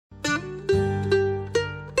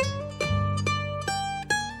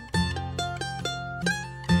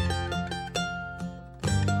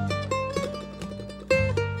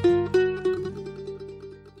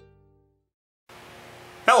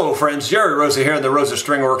Hello friends, Jerry Rosa here in the Rosa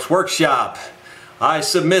Stringworks Workshop. I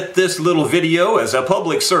submit this little video as a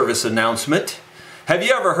public service announcement. Have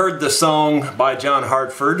you ever heard the song by John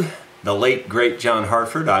Hartford? The late great John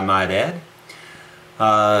Hartford, I might add.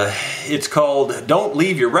 It's called Don't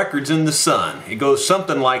Leave Your Records in the Sun. It goes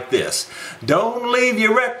something like this. Don't leave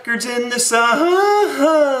your records in the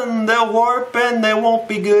sun. They'll warp and they won't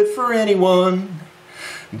be good for anyone.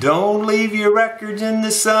 Don't leave your records in the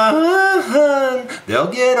sun. They'll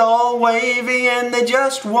get all wavy and they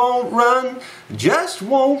just won't run. Just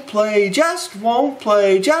won't play, just won't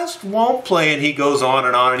play, just won't play. And he goes on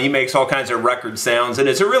and he makes all kinds of record sounds, and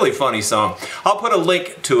it's a really funny song. I'll put a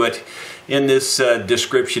link to it in this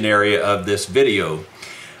description area of this video.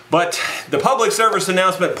 But the public service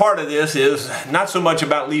announcement part of this is not so much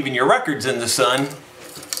about leaving your records in the sun.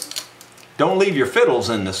 Don't leave your fiddles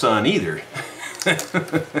in the sun either.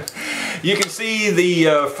 You can see the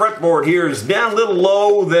fretboard here is down a little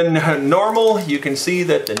low than normal. You can see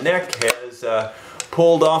that the neck has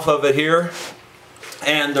pulled off of it here.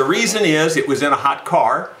 And the reason is it was in a hot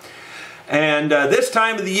car. And this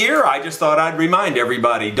time of the year, I just thought I'd remind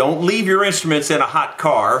everybody, don't leave your instruments in a hot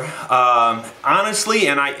car. Honestly,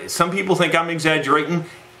 and some people think I'm exaggerating,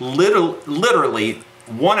 literally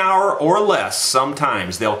 1 hour or less,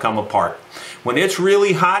 sometimes they'll come apart. When it's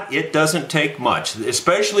really hot, it doesn't take much,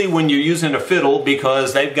 especially when you're using a fiddle,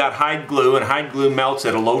 because they've got hide glue, and hide glue melts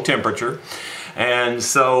at a low temperature. And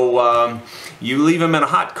so you leave them in a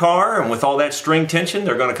hot car, and with all that string tension,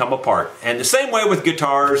 they're going to come apart. And the same way with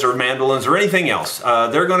guitars or mandolins or anything else,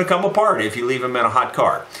 they're going to come apart if you leave them in a hot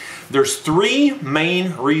car. There's three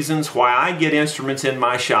main reasons why I get instruments in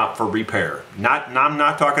my shop for repair. I'm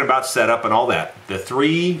not talking about setup and all that. The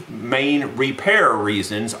three main repair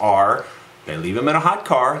reasons are they leave them in a hot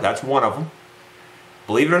car, that's one of them.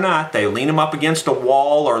 Believe it or not, they lean them up against a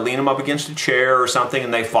wall or lean them up against a chair or something,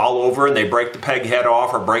 and they fall over and they break the peg head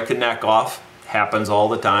off or break the neck off. Happens all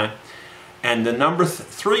the time. And the number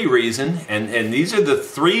three reason, and these are the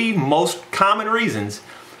three most common reasons,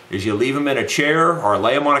 is you leave them in a chair or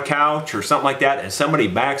lay them on a couch or something like that, and somebody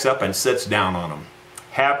backs up and sits down on them.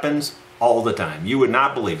 Happens all the time. You would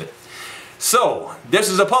not believe it. So, this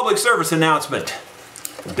is a public service announcement.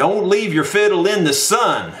 Don't leave your fiddle in the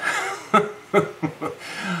sun.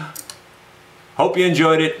 Hope you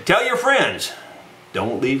enjoyed it. Tell your friends,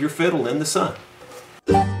 don't leave your fiddle in the sun.